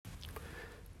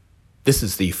This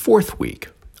is the fourth week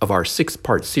of our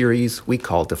six-part series we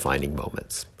call Defining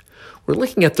Moments. We're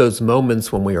looking at those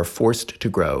moments when we are forced to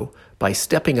grow by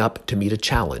stepping up to meet a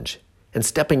challenge and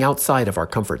stepping outside of our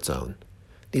comfort zone.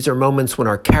 These are moments when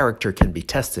our character can be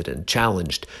tested and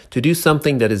challenged to do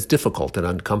something that is difficult and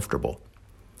uncomfortable.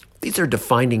 These are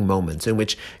defining moments in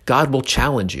which God will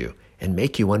challenge you and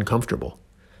make you uncomfortable,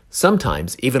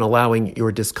 sometimes even allowing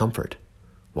your discomfort.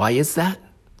 Why is that?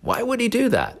 Why would he do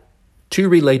that? Two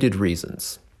related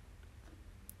reasons.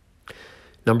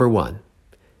 Number one,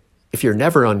 if you're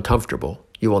never uncomfortable,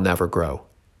 you will never grow.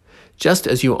 Just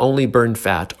as you only burn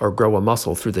fat or grow a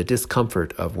muscle through the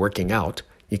discomfort of working out,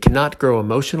 you cannot grow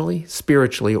emotionally,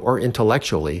 spiritually, or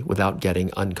intellectually without getting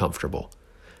uncomfortable.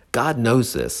 God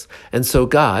knows this, and so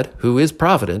God, who is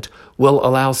provident, will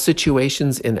allow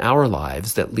situations in our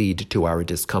lives that lead to our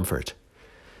discomfort.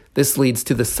 This leads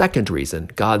to the second reason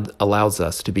God allows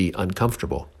us to be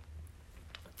uncomfortable.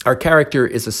 Our character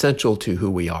is essential to who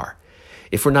we are.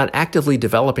 If we're not actively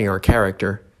developing our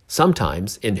character,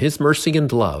 sometimes, in His mercy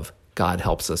and love, God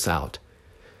helps us out.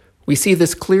 We see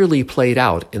this clearly played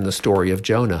out in the story of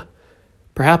Jonah.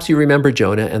 Perhaps you remember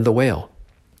Jonah and the whale.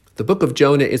 The book of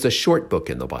Jonah is a short book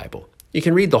in the Bible. You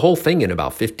can read the whole thing in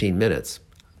about 15 minutes.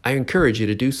 I encourage you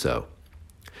to do so.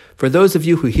 For those of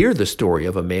you who hear the story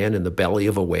of a man in the belly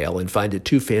of a whale and find it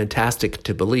too fantastic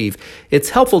to believe,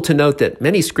 it's helpful to note that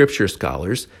many scripture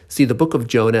scholars see the book of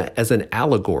Jonah as an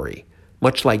allegory,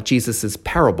 much like Jesus'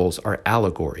 parables are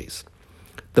allegories.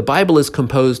 The Bible is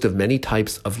composed of many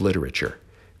types of literature.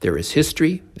 There is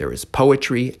history, there is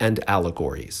poetry, and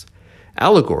allegories.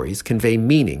 Allegories convey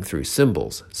meaning through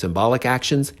symbols, symbolic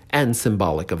actions, and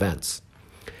symbolic events.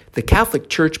 The Catholic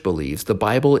Church believes the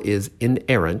Bible is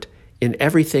inerrant in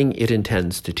everything it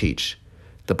intends to teach.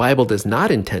 The Bible does not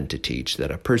intend to teach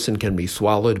that a person can be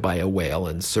swallowed by a whale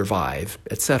and survive,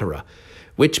 etc.,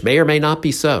 which may or may not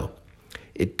be so.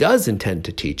 It does intend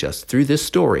to teach us through this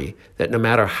story that no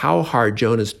matter how hard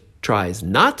Jonah tries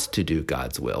not to do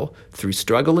God's will, through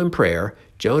struggle and prayer,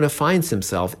 Jonah finds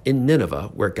himself in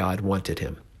Nineveh where God wanted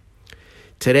him.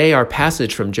 Today, our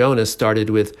passage from Jonah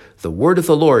started with, "The word of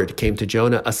the Lord came to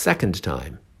Jonah a second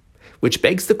time," which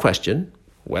begs the question,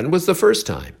 when was the first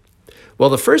time?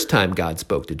 Well, the first time God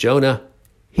spoke to Jonah,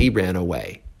 he ran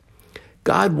away.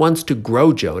 God wants to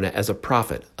grow Jonah as a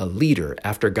prophet, a leader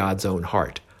after God's own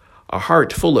heart, a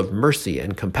heart full of mercy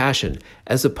and compassion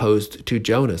as opposed to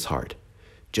Jonah's heart.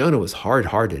 Jonah was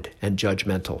hard-hearted and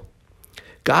judgmental.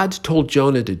 God told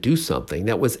Jonah to do something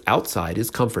that was outside his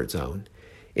comfort zone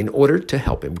in order to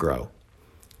help him grow.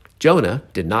 Jonah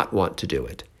did not want to do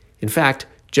it. In fact,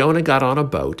 Jonah got on a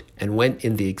boat and went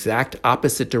in the exact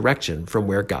opposite direction from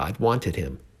where God wanted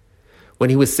him. When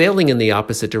he was sailing in the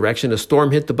opposite direction, a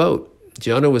storm hit the boat.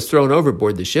 Jonah was thrown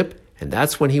overboard the ship, and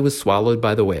that's when he was swallowed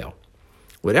by the whale.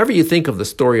 Whatever you think of the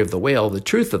story of the whale, the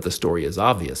truth of the story is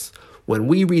obvious. When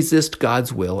we resist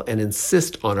God's will and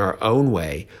insist on our own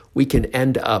way, we can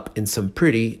end up in some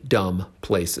pretty dumb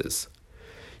places.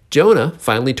 Jonah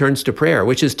finally turns to prayer,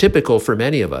 which is typical for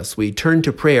many of us. We turn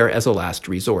to prayer as a last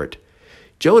resort.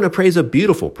 Jonah prays a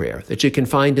beautiful prayer that you can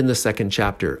find in the second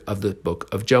chapter of the book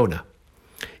of Jonah.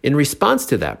 In response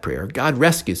to that prayer, God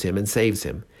rescues him and saves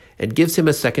him and gives him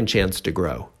a second chance to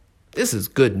grow. This is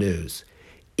good news.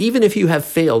 Even if you have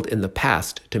failed in the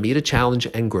past to meet a challenge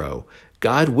and grow,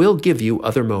 God will give you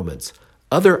other moments,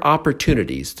 other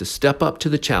opportunities to step up to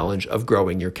the challenge of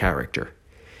growing your character.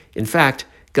 In fact,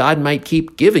 God might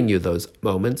keep giving you those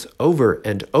moments over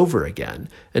and over again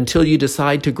until you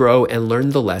decide to grow and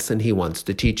learn the lesson He wants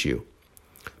to teach you.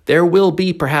 There will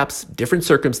be perhaps different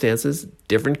circumstances,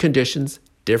 different conditions,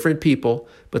 different people,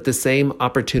 but the same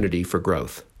opportunity for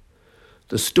growth.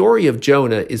 The story of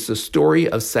Jonah is the story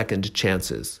of second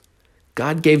chances.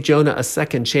 God gave Jonah a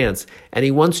second chance, and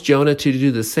He wants Jonah to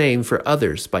do the same for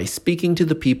others by speaking to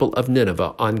the people of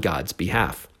Nineveh on God's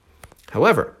behalf.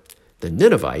 However, the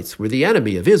Ninevites were the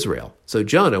enemy of Israel, so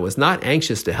Jonah was not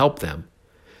anxious to help them.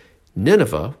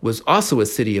 Nineveh was also a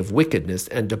city of wickedness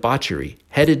and debauchery,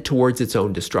 headed towards its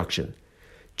own destruction.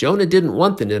 Jonah didn't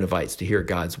want the Ninevites to hear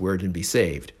God's word and be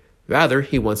saved. Rather,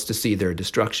 he wants to see their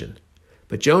destruction.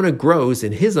 But Jonah grows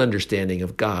in his understanding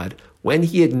of God when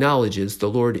he acknowledges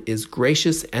the Lord is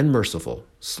gracious and merciful,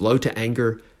 slow to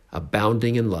anger,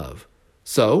 abounding in love.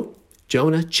 So,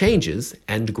 Jonah changes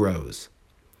and grows.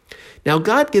 Now,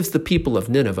 God gives the people of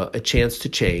Nineveh a chance to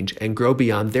change and grow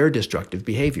beyond their destructive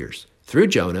behaviors. Through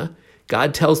Jonah,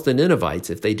 God tells the Ninevites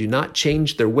if they do not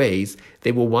change their ways,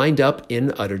 they will wind up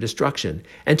in utter destruction.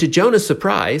 And to Jonah's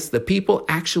surprise, the people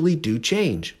actually do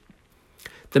change.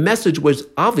 The message was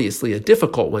obviously a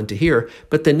difficult one to hear,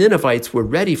 but the Ninevites were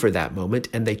ready for that moment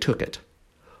and they took it.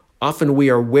 Often we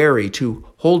are wary to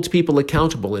hold people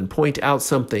accountable and point out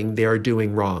something they are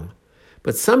doing wrong.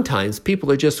 But sometimes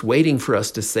people are just waiting for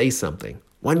us to say something.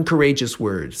 One courageous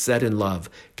word said in love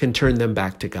can turn them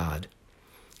back to God.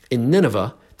 In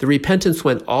Nineveh, the repentance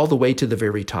went all the way to the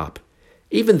very top.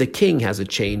 Even the king has a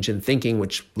change in thinking,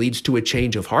 which leads to a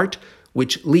change of heart,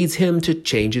 which leads him to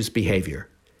change his behavior.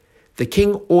 The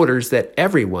king orders that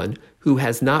everyone who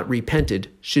has not repented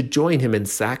should join him in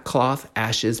sackcloth,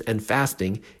 ashes, and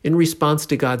fasting in response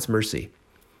to God's mercy.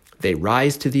 They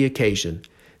rise to the occasion.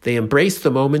 They embrace the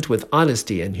moment with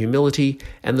honesty and humility,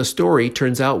 and the story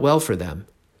turns out well for them.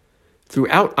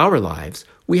 Throughout our lives,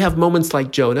 we have moments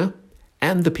like Jonah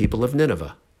and the people of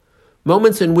Nineveh.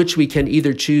 Moments in which we can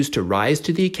either choose to rise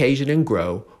to the occasion and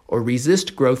grow, or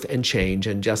resist growth and change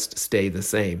and just stay the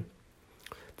same.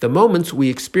 The moments we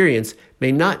experience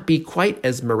may not be quite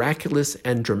as miraculous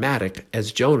and dramatic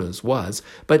as Jonah's was,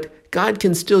 but God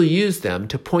can still use them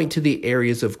to point to the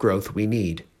areas of growth we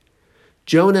need.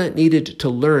 Jonah needed to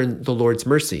learn the Lord's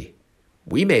mercy.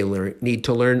 We may need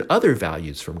to learn other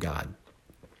values from God.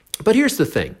 But here's the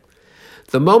thing.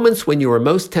 The moments when you are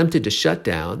most tempted to shut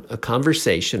down a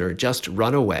conversation or just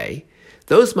run away,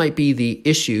 those might be the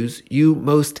issues you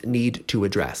most need to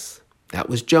address. That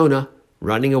was Jonah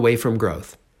running away from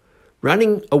growth.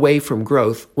 Running away from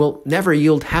growth will never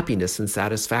yield happiness and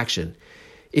satisfaction.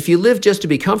 If you live just to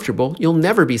be comfortable, you'll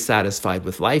never be satisfied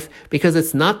with life because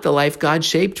it's not the life God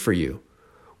shaped for you.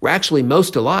 We're actually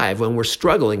most alive when we're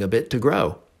struggling a bit to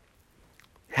grow.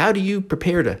 How do you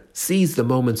prepare to seize the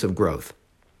moments of growth?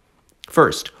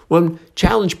 First, when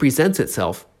challenge presents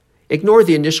itself, ignore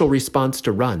the initial response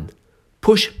to run.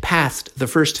 Push past the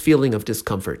first feeling of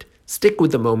discomfort. Stick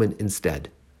with the moment instead.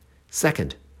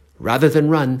 Second, rather than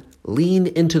run, lean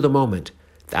into the moment.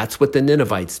 That's what the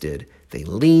Ninevites did. They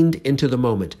leaned into the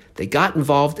moment. They got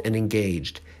involved and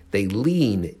engaged. They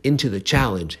lean into the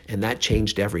challenge, and that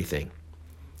changed everything.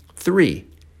 3,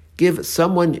 give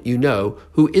someone you know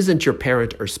who isn't your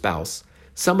parent or spouse,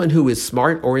 someone who is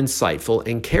smart or insightful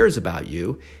and cares about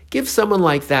you, give someone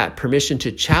like that permission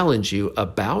to challenge you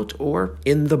about or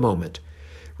in the moment.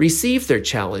 Receive their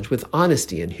challenge with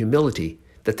honesty and humility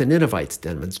that the Ninevites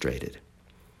demonstrated.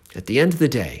 At the end of the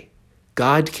day,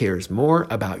 God cares more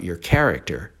about your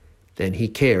character than he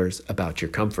cares about your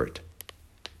comfort.